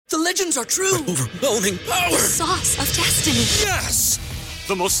The legends are true. Overwhelming power! Sauce of destiny. Yes!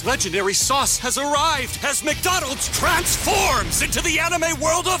 The most legendary sauce has arrived as McDonald's transforms into the anime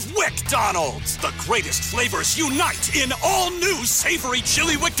world of WickDonald's. The greatest flavors unite in all new savory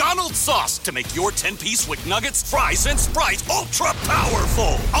chili McDonald's sauce to make your 10-piece Wick Nuggets, fries, and Sprite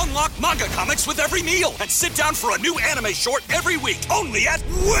ultra-powerful. Unlock manga comics with every meal and sit down for a new anime short every week only at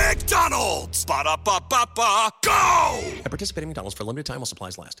WickDonald's. Ba-da-ba-ba-ba, go! And participate in McDonald's for a limited time while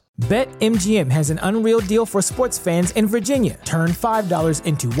supplies last. BetMGM has an unreal deal for sports fans in Virginia. Turn $5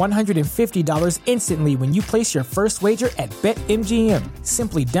 into $150 instantly when you place your first wager at BetMGM.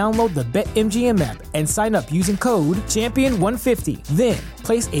 Simply download the BetMGM app and sign up using code Champion150. Then,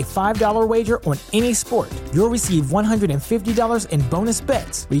 place a $5 wager on any sport. You'll receive $150 in bonus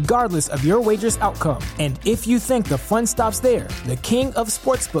bets, regardless of your wager's outcome. And if you think the fun stops there, the King of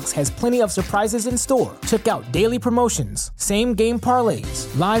Sportsbooks has plenty of surprises in store. Check out daily promotions, same-game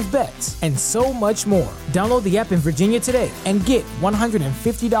parlays, live bets, and so much more. Download the app in Virginia today and get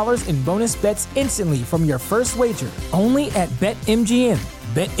 $150 in bonus bets instantly from your first wager. Only at BetMGM.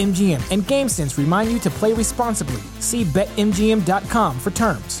 BetMGM and GameSense remind you to play responsibly. See BetMGM.com for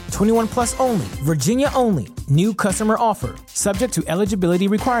terms. 21 plus only. Virginia only. New customer offer. Subject to eligibility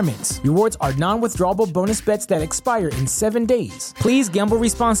requirements. Rewards are non-withdrawable bonus bets that expire in 7 days. Please gamble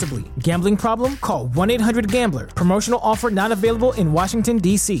responsibly. Gambling problem? Call 1-800-GAMBLER. Promotional offer not available in Washington,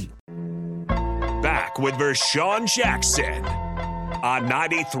 D.C. Back with Vershawn Jackson on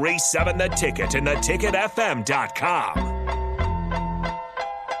 93.7 The Ticket and theticketfm.com.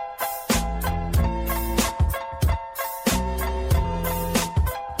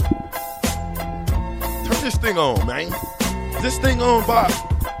 Turn this thing on, man. Is this thing on, Bob?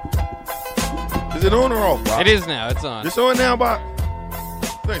 Is it on or off, Bob? It is now. It's on. It's on now, Bob?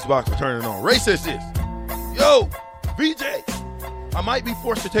 Thanks, Bob, for turning it on. Ray says this. Yo, VJ, I might be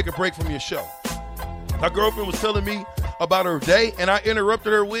forced to take a break from your show. My girlfriend was telling me about her day, and I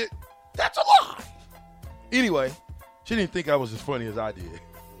interrupted her with, that's a lie. Anyway, she didn't think I was as funny as I did.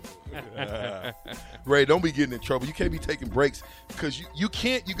 Ray, don't be getting in trouble. You can't be taking breaks because you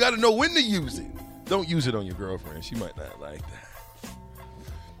can't. You got to know when to use it. Don't use it on your girlfriend. She might not like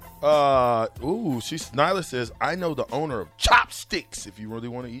that. Nyla says, I know the owner of Chopsticks if you really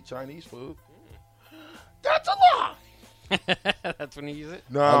want to eat Chinese food. That's a lie. That's when you use it?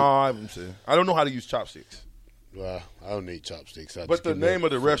 No, I don't know how to use chopsticks. Well, I don't need chopsticks. But the name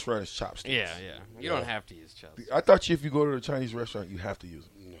of the restaurant is Chopsticks. Yeah. You don't have to use chopsticks. I thought if you go to a Chinese restaurant, you have to use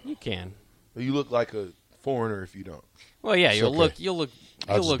them. No. You can. But you look like a foreigner if you don't. Well, yeah, you'll look be more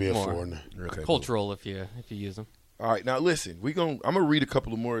a foreigner. Okay, cultural cool. if you use them. All right, now listen, I'm gonna read a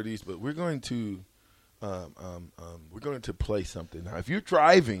couple of more of these, but we're going to play something. Now, if you're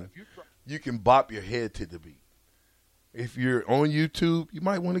driving, you can bop your head to the beat. If you're on YouTube, you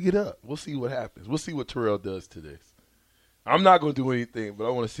might want to get up. We'll see what happens. We'll see what Terrell does to this. I'm not going to do anything, but I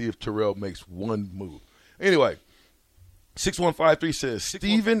want to see if Terrell makes one move. Anyway, 6153 says,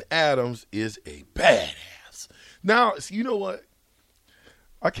 Steven Adams is a badass. Now, you know what?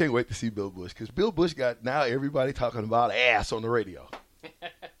 I can't wait to see Bill Bush because Bill Bush got now everybody talking about ass on the radio.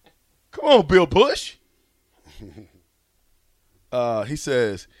 Come on, Bill Bush. He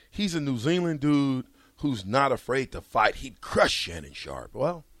says, he's a New Zealand dude who's not afraid to fight. He'd crush Shannon Sharp.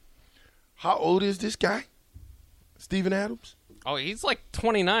 Well, how old is this guy? Steven Adams? Oh, he's like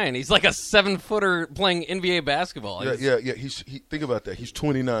 29. He's like a 7-footer playing NBA basketball. Yeah. Think about that. He's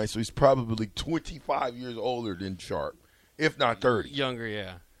 29, so he's probably 25 years older than Sharp, if not 30. Younger,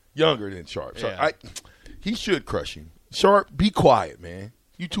 yeah. Younger than Sharp. So yeah. He should crush him. Sharp, be quiet, man.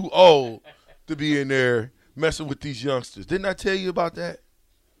 You too old to be in there messing with these youngsters. Didn't I tell you about that?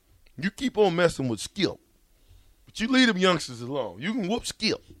 You keep on messing with Skip, but you leave them youngsters alone. You can whoop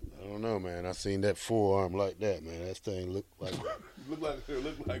Skip. I don't know, man. I seen that forearm like that, man. That thing looked like look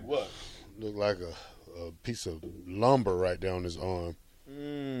like what? Looked like a piece of lumber right there on his arm.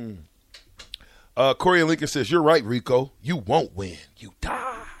 Corey and Lincoln says, you're right, Rico. You won't win. You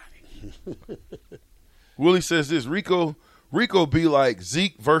die. Willie says this, Rico be like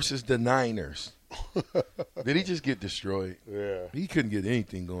Zeke versus the Niners. Did he just get destroyed? Yeah. He couldn't get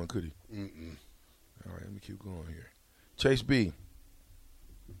anything going, could he? Mm-mm. All right, let me keep going here. Chase B.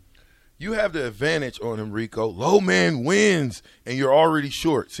 You have the advantage on him, Rico. Low man wins, and you're already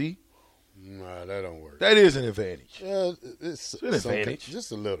short. See? Nah, that don't work. That is an advantage. Yeah, it's an advantage.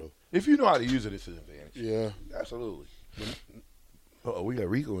 Just a little. If you know how to use it, it's an advantage. Yeah. Absolutely. Uh-oh, we got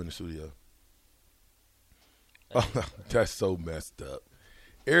Rico in the studio. Oh, that's so messed up.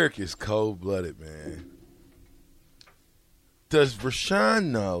 Eric is cold-blooded, man. Does Vershawn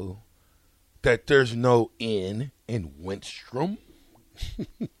know that there's no N in Winstrom?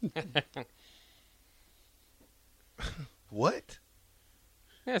 What?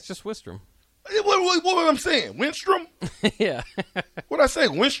 Yeah, it's just Wistrom. What am I saying? Winstrom? Yeah. What I say?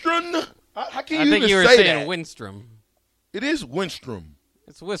 Winstrom? How can I you think even you were say saying that? Winstrom. It is Winstrom.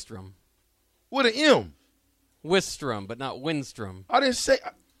 It's Wistrom. With an M. Wistrom, but not Winstrom. I didn't say.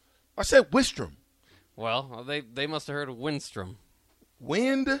 I said Wistrom. Well, they must have heard of Winstrom.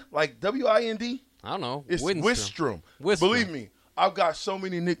 Wind, like W-I-N-D. I don't know. It's Wistrom. Wistrom. Believe me, I've got so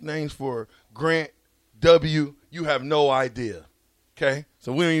many nicknames for Grant W. You have no idea. Okay,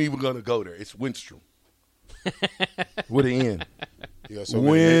 so we ain't even gonna go there. It's Winstrom. With an N. You got so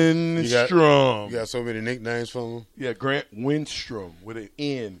many Winstrom. You got so many nicknames from him. Yeah, Grant Winstrom with an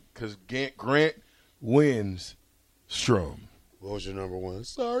N because Grant wins Strom. What was your number one?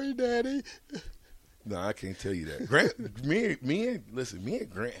 Sorry, Daddy. No, I can't tell you that. Grant, me and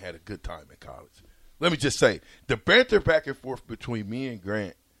Grant had a good time in college. Let me just say, the banter back and forth between me and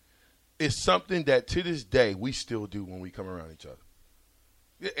Grant is something that to this day we still do when we come around each other.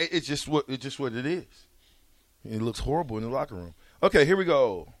 It's just what it is. It looks horrible in the locker room. Okay, here we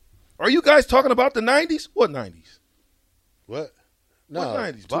go. Are you guys talking about the 90s? What 90s? What? No, What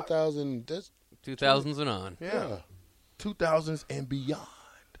 90s, Bob? 2000. That's 2000s and on. Yeah. 2000s and beyond.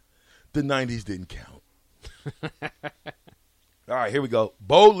 The 90s didn't count. All right, here we go.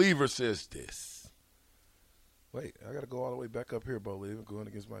 Bo Lever says this. Wait, I got to go all the way back up here, Bo Lever. Going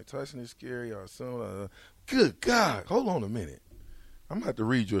against Mike Tyson is scary. Good God. Hold on a minute. I'm going to have to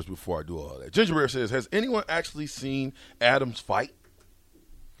read yours before I do all that. Ginger Bear says, has anyone actually seen Adams fight?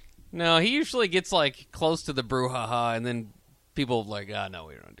 No, he usually gets like close to the brouhaha, and then people are like, no,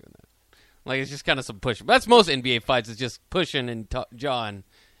 we're not doing that. Like, it's just kind of some pushing. That's most NBA fights. It's just pushing and jawing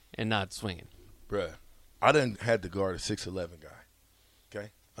and not swinging. Bruh, I done had to guard a 6'11" guy. Okay?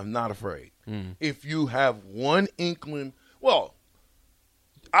 I'm not afraid. If you have one inkling, well,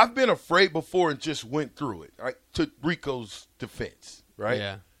 I've been afraid before and just went through it. I took Rico's defense, right?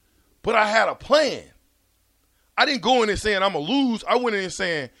 Yeah. But I had a plan. I didn't go in there saying I'm going to lose. I went in there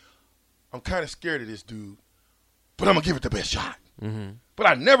saying, I'm kind of scared of this dude, but I'm going to give it the best shot. Mm-hmm. But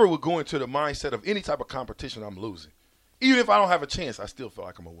I never would go into the mindset of any type of competition I'm losing. Even if I don't have a chance, I still feel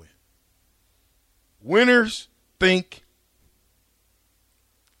like I'm going to win. Winners think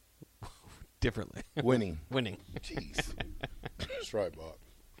Differently. winning. Winning. Jeez. That's right, Bob.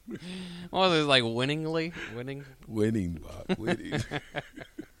 Well, there's like winningly. Winning. Winning, Bob. Winning.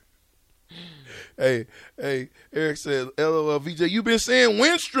 Hey, Eric said, LOL, VJ, you been saying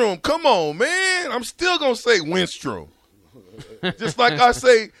Winstrom. Come on, man. I'm still going to say Winstrom. Just like I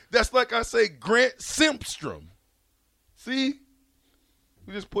say, that's like I say Grant Simpstrom. See?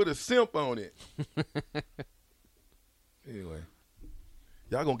 We just put a simp on it. Anyway.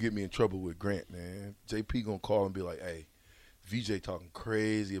 Y'all going to get me in trouble with Grant, man. JP going to call and be like, hey, VJ talking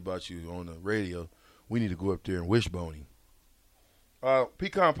crazy about you on the radio. We need to go up there and wishbone him.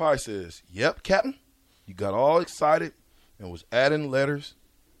 Pecan Pie says, yep, Captain. You got all excited and was adding letters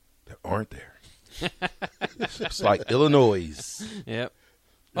that aren't there. It's like Illinois. Yep.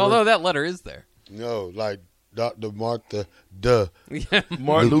 Although that letter is there. No, like Dr. Martha Duh.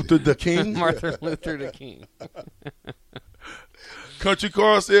 Martin Luther the King. Martin Luther the King. Country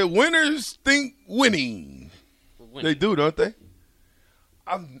Carl said, winners think winning. They do, don't they?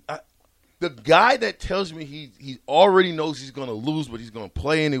 The guy that tells me he already knows he's going to lose, but he's going to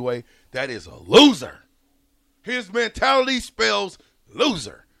play anyway, that is a loser. His mentality spells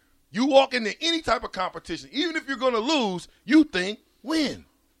loser. You walk into any type of competition, even if you're going to lose, you think win.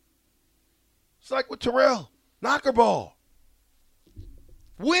 It's like with Terrell, knocker ball.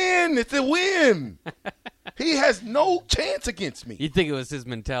 Win, it's a win. He has no chance against me. You'd think it was his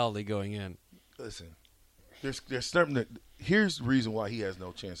mentality going in. Listen, there's something that here's the reason why he has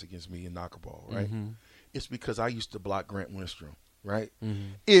no chance against me in knocker ball, right? Mm-hmm. It's because I used to block Grant Winstrom, right?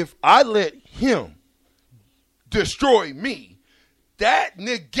 Mm-hmm. If I let him destroy me, that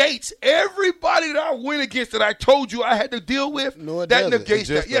negates everybody that I went against that I told you I had to deal with. No, it that doesn't. negates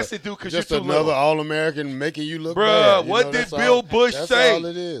that. Yes, it do because you're too just another little. All-American making you look Bruh, bad. what did Bill Bush say? That's all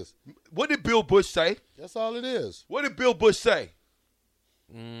it is. What did Bill Bush say? That's all it is. What did Bill Bush say?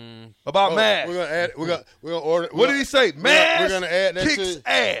 About math. We're gonna add. We're gonna order. What did he say? Math. We're gonna add that kicks to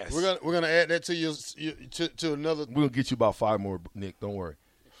ass. We're gonna add that to you to another. We're gonna get you about 5 more, Nick. Don't worry.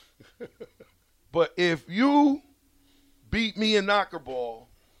 But if you beat me in knocker ball,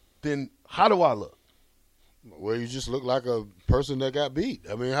 then how do I look? Well, you just look like a person that got beat.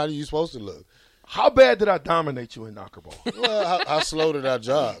 I mean, how are you supposed to look? How bad did I dominate you in knocker ball? Well, how slow did I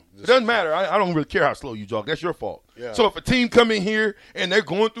jog? It doesn't matter. I don't really care how slow you jog. That's your fault. Yeah. So if a team come in here and they're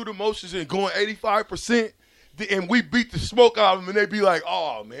going through the motions and going 85%, and we beat the smoke out of them, and they be like,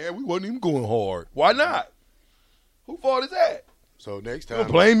 "Oh man, we wasn't even going hard. Why not? Who fault is that? So next You time,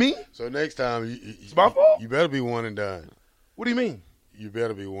 don't blame me. So next time, It's my fault. You better be one and done. What do you mean? You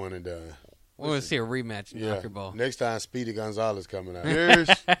better be one and done. We want to see a rematch in Yeah. Knockerball. Next time, Speedy Gonzalez coming out.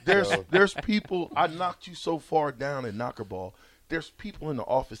 There's people. I knocked you so far down in Knockerball. There's people in the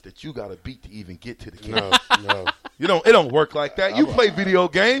office that you got to beat to even get to the game. No. It don't work like that. You play video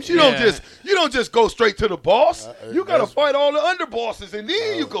games. You don't just go straight to the boss. You got to fight all the underbosses, and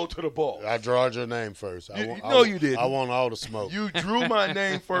then you go to the boss. I drawed your name first. You didn't. I want all the smoke. You drew my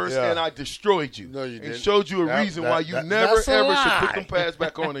name first, and I destroyed you. No, you didn't. And showed you a reason why you never that's a ever lie. should put them pads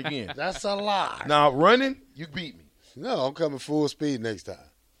back on again. That's a lie. Now running, you beat me. No, I'm coming full speed next time.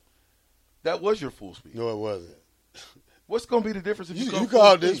 That was your full speed. No, it wasn't. What's going to be the difference if you You go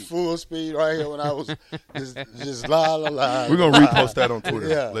called full this speed? full speed right here when I was just la la la. We're going to repost that on Twitter,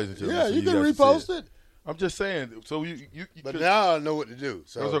 Yeah, ladies and gentlemen. yeah, so you can guys repost see it. I'm just saying. So you But now I know what to do.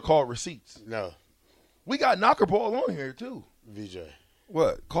 So those are called receipts. no, We got Knockerball on here too. VJ.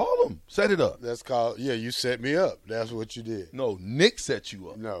 What? Call them. Set it up. That's called. Yeah, you set me up. That's what you did. No, Nick set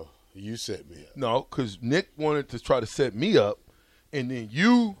you up. No, you set me up. No, because Nick wanted to try to set me up, and then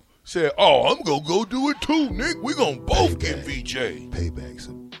you said, "Oh, I'm gonna go do it too, Nick. We're gonna both get VJ." Paybacks.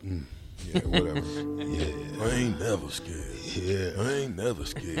 Yeah, whatever. Yeah, I ain't never scared. Yeah. I ain't never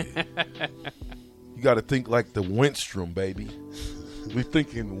scared. You got to think like the Winstrom, baby. We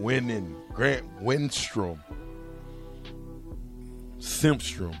thinking winning. Grant Winstrom.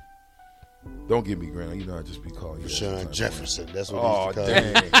 Simpstrom. Don't give me Grant. You know I just be calling you. Sean Jefferson. That's what Oh, he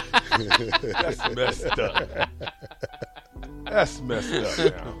used to call me. dang. That's messed up. That's messed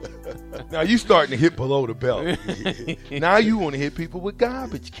up now. Now you starting to hit below the belt. Now you want to hit people with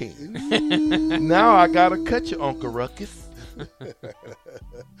garbage cans. Now I got to cut you, Uncle Ruckus.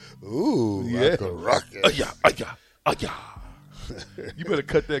 Ooh, Yeah. like a rocket. You better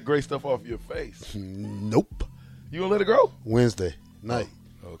cut that gray stuff off your face. Nope. You gonna let it grow? Wednesday night.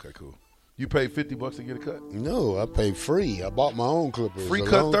 Okay, cool. You paid $50 to get a cut? No, I paid free. I bought my own clippers. Free a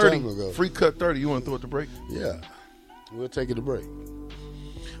cut long 30. time ago. Free cut 30. You want to throw it to break? Yeah. We'll take it to break.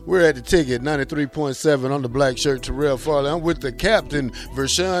 We're at the ticket, 93.7. I'm the black shirt, Terrell Farley. I'm with the captain,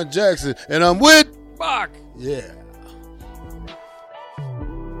 Vershawn Jackson, and I'm with Bach. Yeah.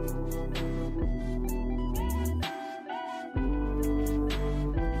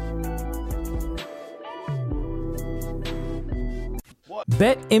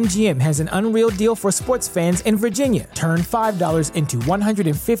 BetMGM has an unreal deal for sports fans in Virginia. Turn $5 into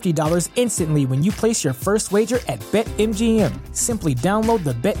 $150 instantly when you place your first wager at BetMGM. Simply download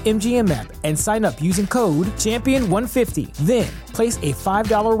the BetMGM app and sign up using code Champion150. Then, place a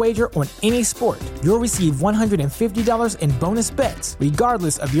 $5 wager on any sport. You'll receive $150 in bonus bets,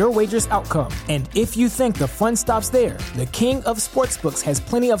 regardless of your wager's outcome. And if you think the fun stops there, the King of Sportsbooks has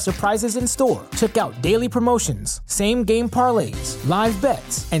plenty of surprises in store. Check out daily promotions, same-game parlays, live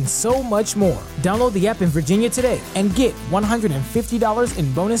bets, and so much more. Download the app in Virginia today and get $150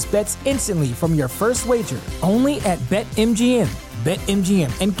 in bonus bets instantly from your first wager. Only at BetMGM.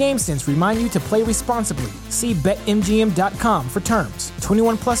 BetMGM and GameSense remind you to play responsibly. See BetMGM.com for terms.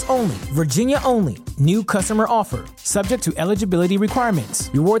 21 plus only. Virginia only. New customer offer. Subject to eligibility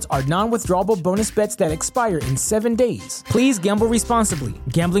requirements. Rewards are non-withdrawable bonus bets that expire in 7 days. Please gamble responsibly.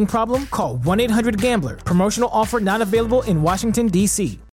 Gambling problem? Call 1-800-GAMBLER. Promotional offer not available in Washington, D.C.